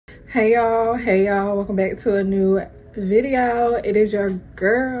Hey y'all, welcome back to a new video. It is your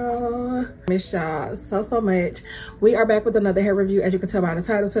girl. Miss y'all so much. We are back with another hair review, as you can tell by the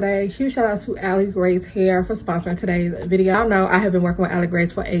title today. Huge shout out to Aligrace Hair for sponsoring today's video. Y'all know I have been working with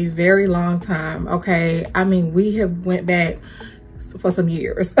Aligrace for a very long time. Okay, I mean, we have went back for some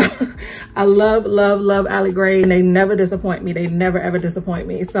years. I love Aligrace, and they never disappoint me. They never ever disappoint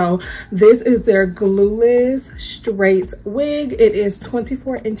me. So this is their Glueless straight wig. It is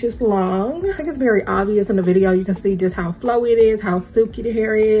 24 inches long. I think it's very obvious in the video. You can see just how flowy it is, how silky the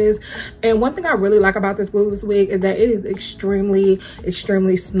hair is. And one thing I really like about this Glueless wig is that it is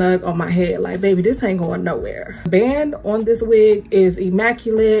extremely snug on my head. Like, baby, this ain't going nowhere. The band on this wig is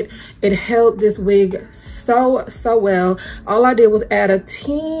immaculate. It held this wig so well. All I did was add a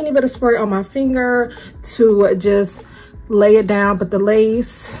teeny bit of spray on my finger to just lay it down, but the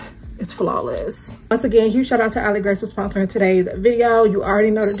lace is flawless. Once again, huge shout out to Aligrace for sponsoring today's video. You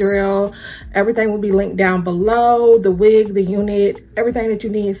already know the drill. Everything will be linked down below. The wig, the unit, everything that you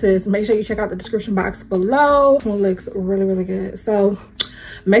need, sis. Make sure you check out the description box below. This one looks really good. So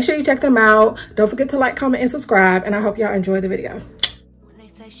make sure you check them out. Don't forget to like, comment, and subscribe, and I hope y'all enjoy the video. When they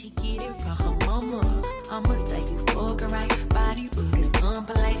say she get it from her mama, I'ma say you fuck her right. Body look is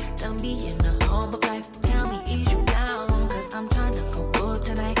unpolite. Don't be in the humble life. Tell me, is you down? Cause I'm trying to go up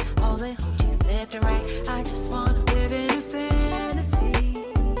tonight. All the hoochies left and right. I just wanna live in a fantasy.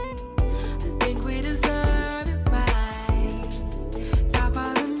 I think we deserve it right. Top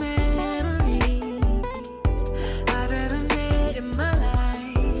of the memories I've ever made in my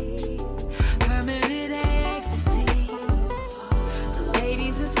life. Permanent ecstasy. The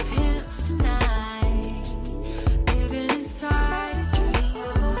ladies is pimps tonight. Living inside a dream.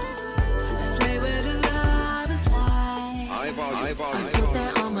 Let's lay where the love is like. I put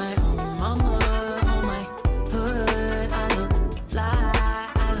that on my own mama, on my hood. I look fly,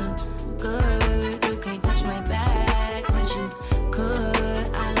 I look good. You can't touch my back, but you could.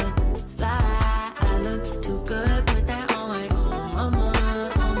 I look fly, I look too good. Put that on my own mama,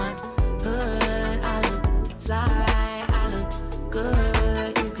 on my hood. I look fly, I look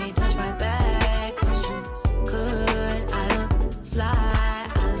good. You can't touch my back, but you could. I look fly,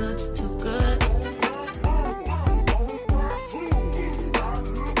 I look too good.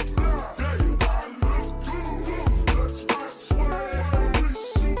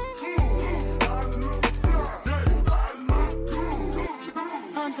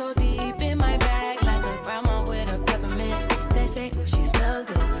 I'm so deep in my bag, like a grandma with a peppermint. They say, oh, she smell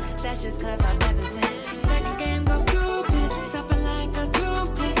good. That's just cause I've never seen. Sex game goes stupid, stopping like a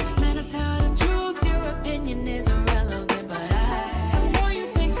toothpick. Man, I tell the truth, your opinion is irrelevant. But I know you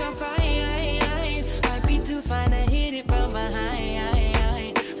think I'm fine. Might be too fine to hit it from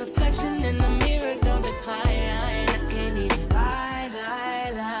behind. Reflection in the mirror, don't decline. I can't even lie.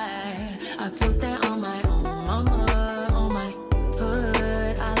 I put that on my own mama, on my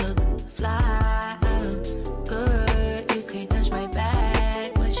hood. I look fly, I look good. You can't touch my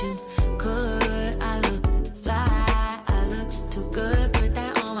back, but you could. I look fly, I look too good. Put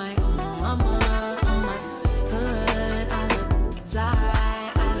that on my own mama, on my hood. I look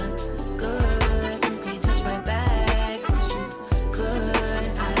fly, I look good. You can't touch my back, but you could.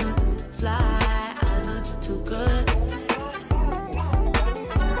 I look fly, I look too good.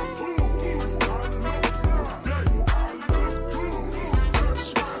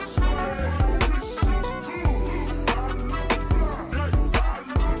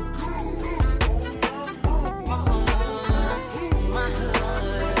 My hood,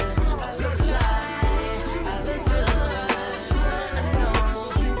 I look fly, I look good. I know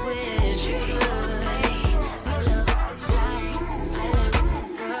you wish you could. I look fly, I look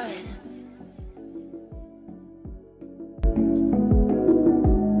good.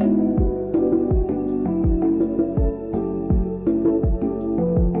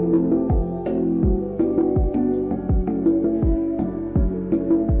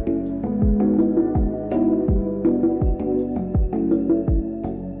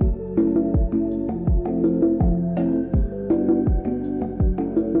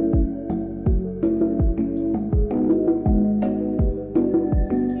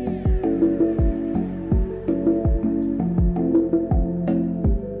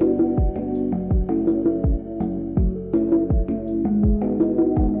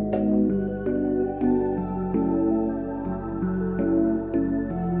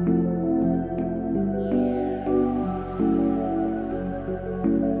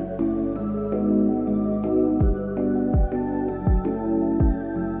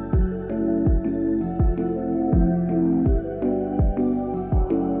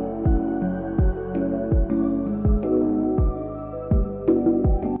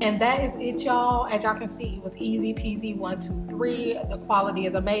 that is it, y'all. As y'all can see, it was easy peasy, 1 2 3. The quality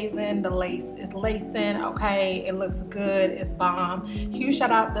is amazing. The lace is lacing, okay? It looks good. It's bomb. Huge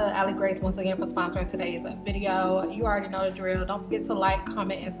shout out to Aligrace once again for sponsoring today's video. You already know the drill. Don't forget to like,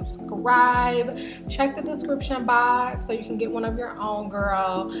 comment, and subscribe. Check the description box so you can get one of your own,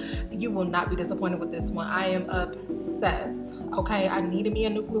 girl. You will not be disappointed with this one. I am obsessed. Okay, I needed me a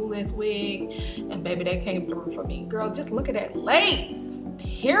new Glueless wig, and baby, they came through for me. Girl, just look at that lace.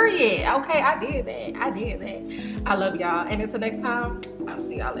 Period. Okay, I did that. I love y'all. And until next time, I'll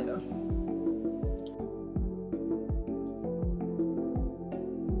see y'all later.